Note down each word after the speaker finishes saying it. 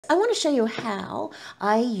I want to show you how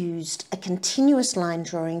I used a continuous line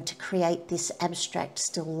drawing to create this abstract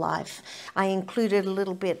still life. I included a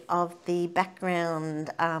little bit of the background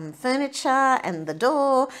furniture and the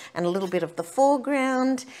door and a little bit of the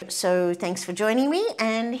foreground. So thanks for joining me,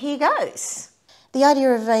 and here goes. The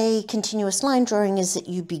idea of a continuous line drawing is that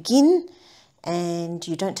you begin and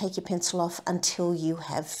you don't take your pencil off until you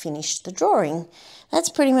have finished the drawing. That's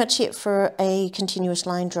pretty much it for a continuous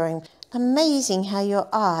line drawing. Amazing how your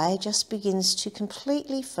eye just begins to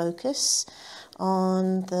completely focus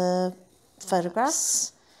on the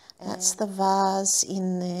photographs. That's the vase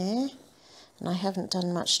in there, and I haven't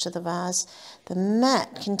done much to the vase. The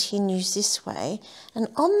mat continues this way, and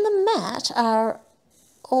on the mat are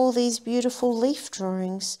all these beautiful leaf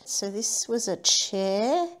drawings. So this was a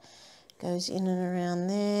chair, goes in and around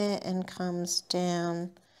there and comes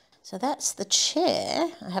down. So that's the chair.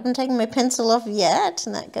 I haven't taken my pencil off yet,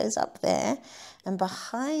 and that goes up there. And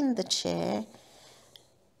behind the chair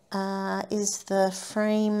is the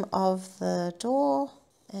frame of the door.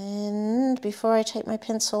 And before I take my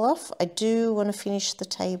pencil off, I do want to finish the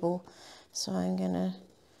table. So I'm going to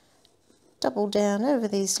double down over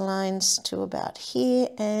these lines to about here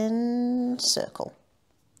and circle.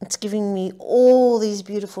 It's giving me all these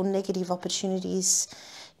beautiful negative opportunities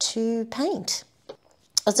to paint.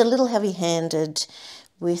 I was a little heavy-handed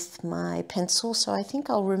with my pencil, so I think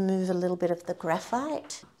I'll remove a little bit of the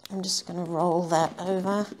graphite. I'm just going to roll that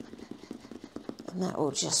over, and that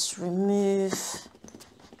will just remove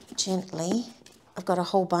gently. I've got a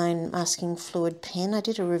Holbein masking fluid pen. I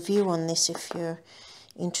did a review on this if you're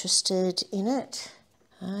interested in it.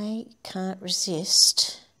 I can't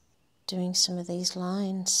resist doing some of these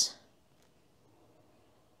lines.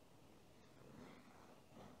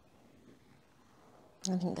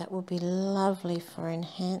 I think that would be lovely for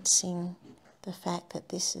enhancing the fact that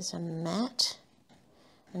this is a mat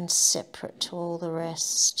and separate to all the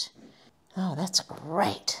rest. Oh, that's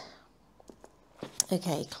great.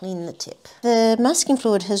 Okay, clean the tip. The masking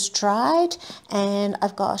fluid has dried, and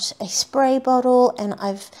I've got a spray bottle, and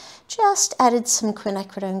I've just added some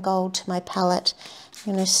quinacridone gold to my palette.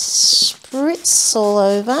 I'm going to spritz all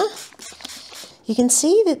over. You can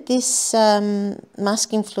see that this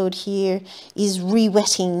masking fluid here is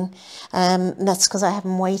re-wetting. That's because I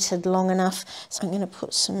haven't waited long enough. So I'm going to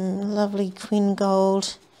put some lovely quin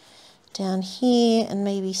gold down here and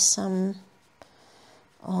maybe some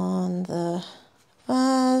on the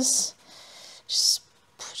vase. Just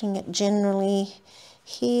putting it generally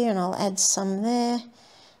here, and I'll add some there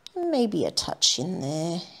and maybe a touch in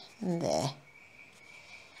there and there.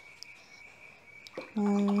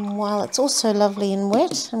 While it's also lovely and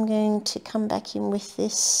wet, I'm going to come back in with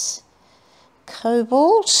this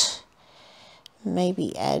cobalt.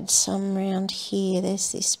 Maybe add some round here.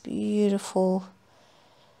 There's this beautiful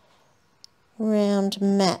round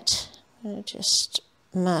mat. I'm going to just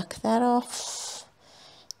mark that off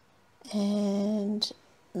and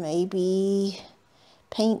maybe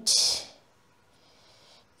paint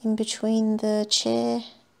in between the chair.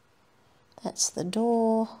 That's the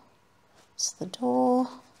door. The door.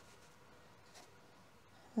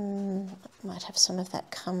 Might have some of that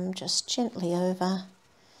come just gently over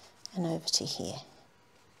and over to here.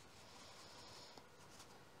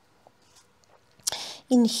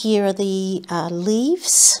 In here are the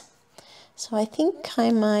leaves, so I think I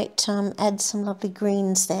might add some lovely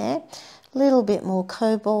greens there, a little bit more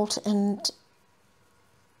cobalt, and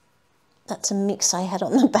that's a mix I had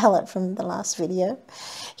on the palette from the last video.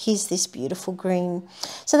 Here's this beautiful green.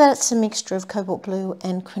 So that's a mixture of cobalt blue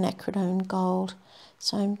and quinacridone gold.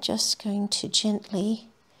 So I'm just going to gently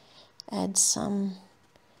add some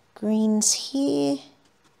greens here.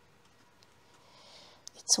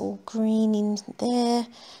 It's all green in there.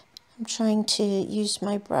 I'm trying to use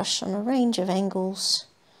my brush on a range of angles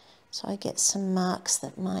so I get some marks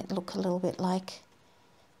that might look a little bit like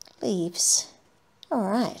leaves. All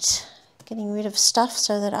right. Getting rid of stuff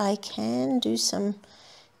so that I can do some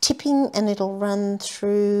tipping and it'll run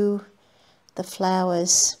through the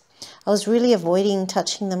flowers. I was really avoiding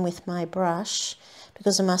touching them with my brush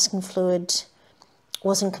because the masking fluid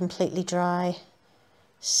wasn't completely dry.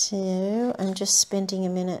 So I'm just spending a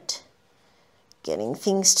minute getting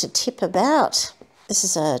things to tip about. This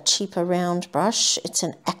is a cheaper round brush. It's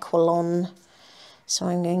an Aqualon. So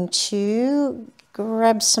I'm going to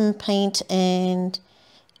grab some paint and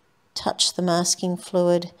touch the masking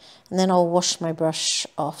fluid, and then I'll wash my brush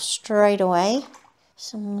off straight away.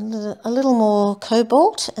 A little more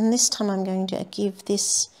cobalt, and this time I'm going to give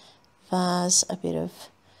this vase a bit of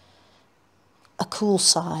a cool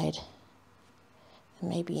side,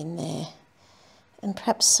 maybe in there. And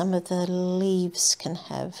perhaps some of the leaves can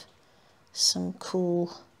have some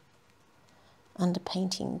cool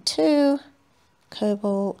underpainting too.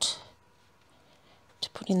 Cobalt to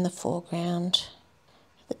put in the foreground.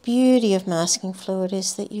 The beauty of masking fluid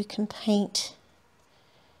is that you can paint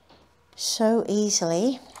so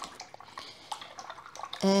easily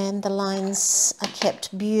and the lines are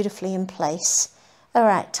kept beautifully in place. All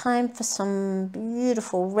right, time for some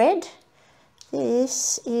beautiful red.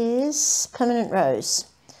 This is Permanent Rose.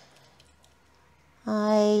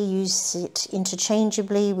 I use it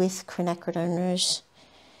interchangeably with Quinacridone Rose.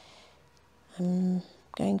 I'm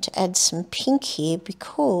going to add some pink here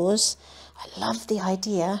because I love the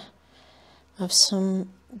idea of some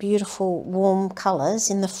beautiful warm colours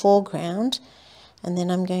in the foreground, and then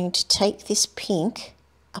I'm going to take this pink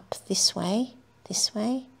up this way.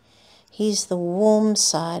 Here's the warm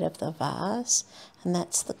side of the vase, and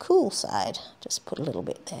that's the cool side. Just put a little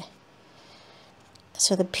bit there.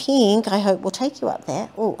 So the pink, I hope, will take you up there.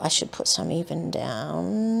 Oh, I should put some even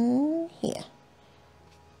down here,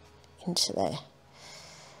 into there.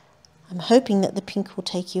 I'm hoping that the pink will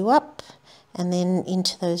take you up and then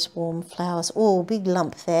into those warm flowers. Oh, big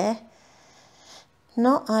lump there.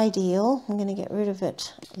 Not ideal. I'm going to get rid of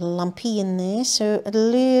it lumpy in there. So a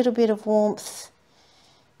little bit of warmth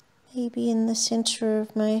maybe in the center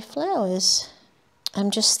of my flowers. I'm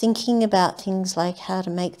just thinking about things like how to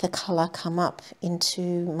make the colour come up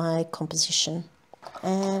into my composition.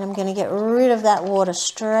 And I'm going to get rid of that water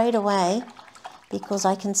straight away because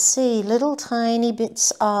I can see little tiny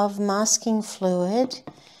bits of masking fluid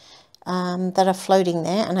that are floating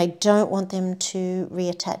there, and I don't want them to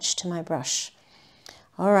reattach to my brush.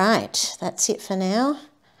 All right, that's it for now.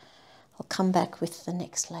 I'll come back with the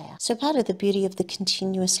next layer. So part of the beauty of the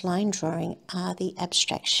continuous line drawing are the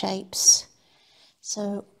abstract shapes.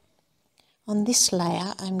 So on this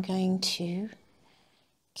layer, I'm going to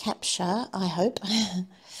capture, I hope,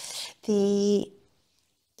 the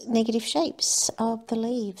negative shapes of the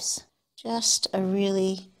leaves. Just a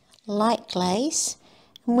really light glaze.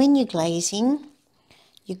 And when you're glazing,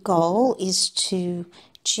 your goal is to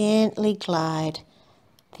gently glide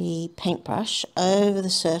the paintbrush over the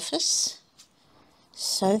surface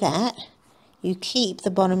so that you keep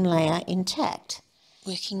the bottom layer intact.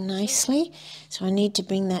 Working nicely. So I need to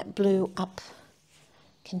bring that blue up,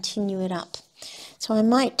 continue it up. So I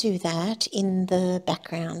might do that in the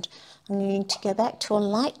background. I'm going to go back to a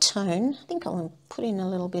light tone. I think I'll put in a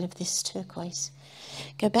little bit of this turquoise.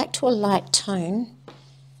 Go back to a light tone.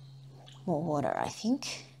 More water, I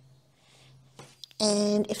think.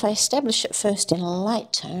 And if I establish it first in a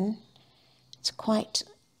light tone, it's quite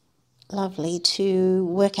lovely to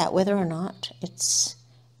work out whether or not it's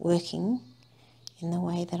working in the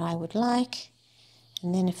way that I would like.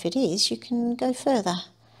 And then if it is, you can go further.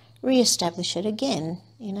 Re-establish it again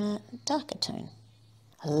in a darker tone.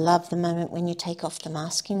 I love the moment when you take off the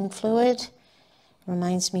masking fluid. It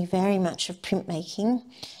reminds me very much of printmaking.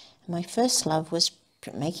 My first love was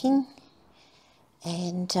printmaking.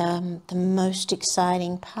 And the most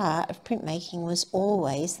exciting part of printmaking was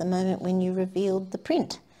always the moment when you revealed the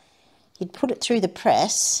print. You'd put it through the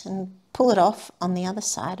press and pull it off on the other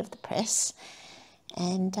side of the press.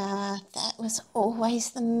 And that was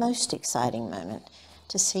always the most exciting moment,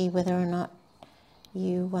 to see whether or not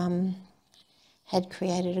you had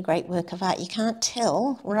created a great work of art. You can't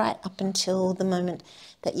tell right up until the moment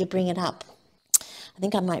that you bring it up. I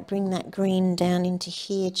think I might bring that green down into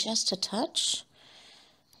here just a touch.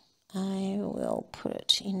 I will put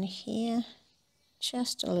it in here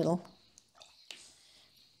just a little.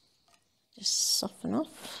 Just soften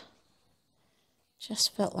off.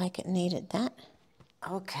 Just felt like it needed that.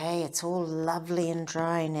 Okay, it's all lovely and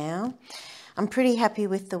dry now. I'm pretty happy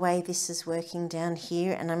with the way this is working down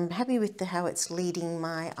here, and I'm happy with how it's leading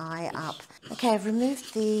my eye up. Okay, I've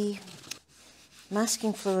removed the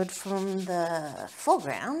masking fluid from the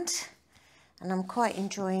foreground, and I'm quite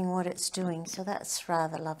enjoying what it's doing, so that's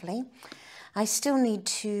rather lovely. I still need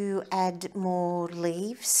to add more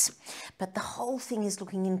leaves, but the whole thing is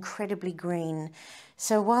looking incredibly green.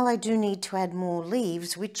 So while I do need to add more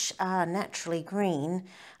leaves, which are naturally green,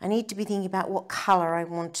 I need to be thinking about what colour I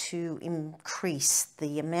want to increase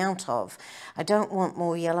the amount of. I don't want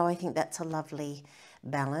more yellow. I think that's a lovely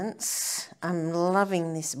balance. I'm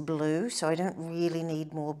loving this blue, so I don't really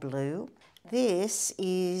need more blue. This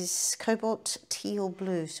is cobalt teal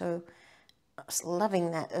blue, so I was loving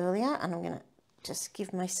that earlier, and I'm going to just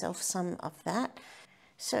give myself some of that.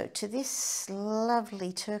 So to this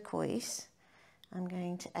lovely turquoise, I'm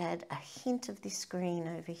going to add a hint of this green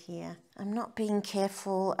over here. I'm not being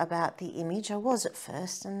careful about the image. I was at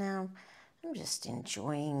first, and now I'm just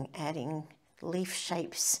enjoying adding leaf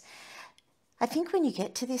shapes. I think when you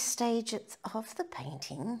get to this stage of the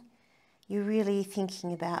painting, you're really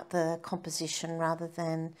thinking about the composition rather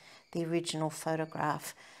than the original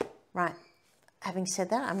photograph. Right, having said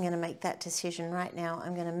that, I'm going to make that decision right now.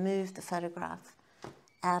 I'm going to move the photograph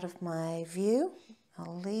out of my view.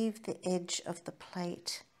 I'll leave the edge of the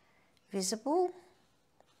plate visible,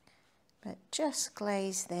 but just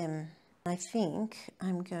glaze them. I think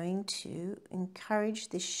I'm going to encourage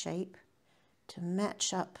this shape to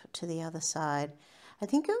match up to the other side. I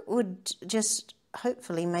think it would just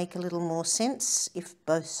hopefully make a little more sense if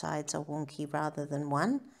both sides are wonky rather than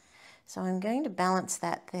one. So I'm going to balance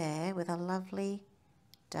that there with a lovely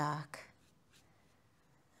dark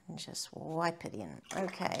and just wipe it in.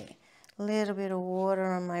 Okay, a little bit of water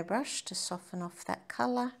on my brush to soften off that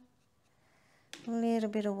colour. A little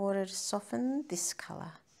bit of water to soften this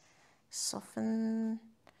colour. Soften,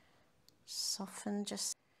 soften,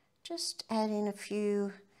 just add in a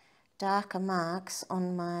few darker marks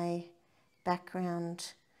on my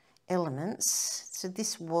background elements. So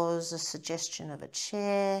this was a suggestion of a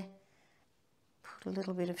chair. Put a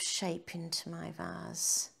little bit of shape into my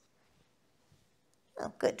vase.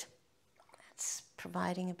 Oh, good. That's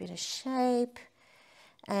providing a bit of shape.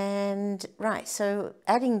 And right, so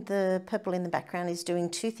adding the purple in the background is doing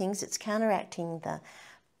two things. It's counteracting the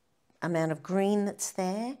amount of green that's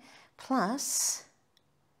there, plus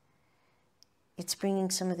it's bringing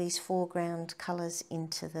some of these foreground colours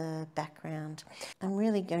into the background. I'm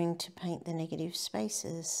really going to paint the negative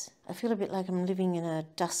spaces. I feel a bit like I'm living in a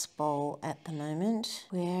dust bowl at the moment.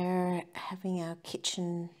 We're having our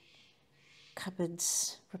kitchen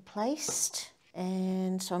cupboards replaced,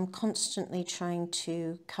 and so I'm constantly trying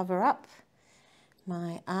to cover up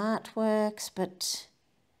my artworks, but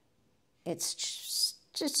it's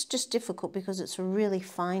just difficult because it's really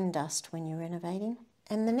fine dust when you're renovating.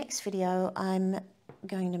 And the next video I'm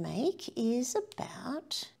going to make is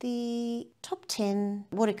about the top 10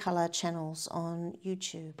 watercolour channels on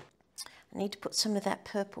YouTube. I need to put some of that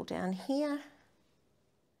purple down here.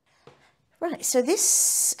 Right, so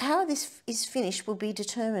how this is finished will be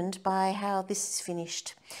determined by how this is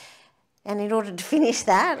finished. And in order to finish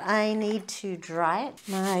that, I need to dry it.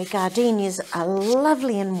 My gardenias are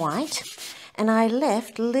lovely and white, and I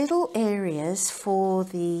left little areas for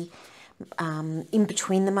the in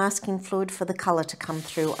between the masking fluid for the colour to come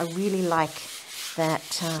through. I really like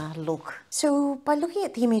that look. So by looking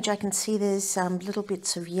at the image, I can see there's little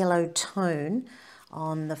bits of yellow tone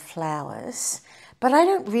on the flowers, but I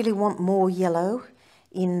don't really want more yellow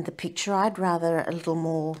in the picture. I'd rather a little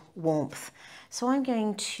more warmth. So I'm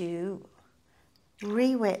going to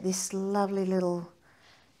re-wet this lovely little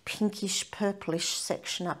pinkish purplish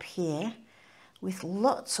section up here with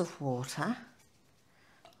lots of water.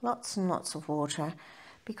 Lots and lots of water,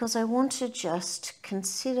 because I want to just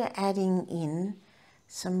consider adding in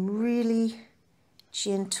some really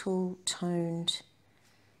gentle toned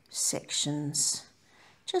sections,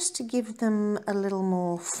 just to give them a little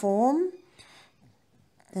more form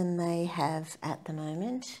than they have at the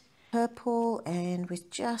moment. Purple, and with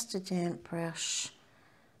just a damp brush,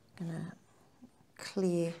 I'm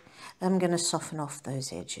going to soften off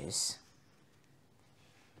those edges.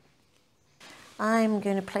 I'm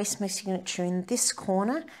going to place my signature in this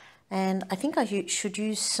corner, and I think I should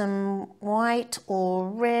use some white or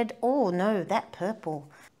red. Oh no, that purple.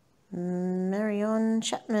 Marion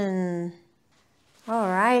Chapman.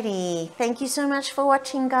 Alrighty, thank you so much for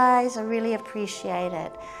watching, guys. I really appreciate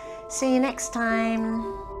it. See you next time.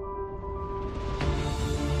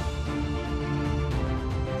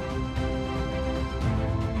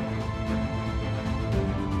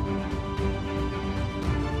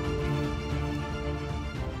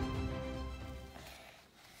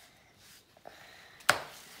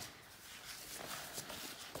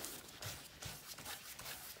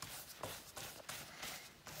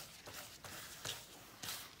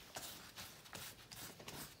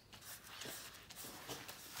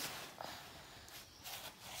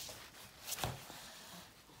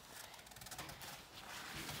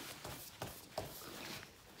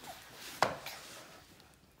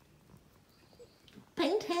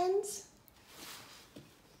 Paint hands.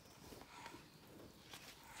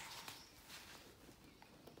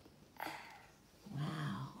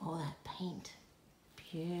 Wow, all that paint.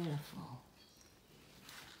 Beautiful.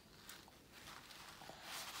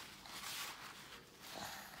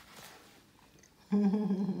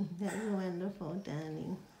 That's wonderful,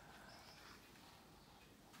 darling.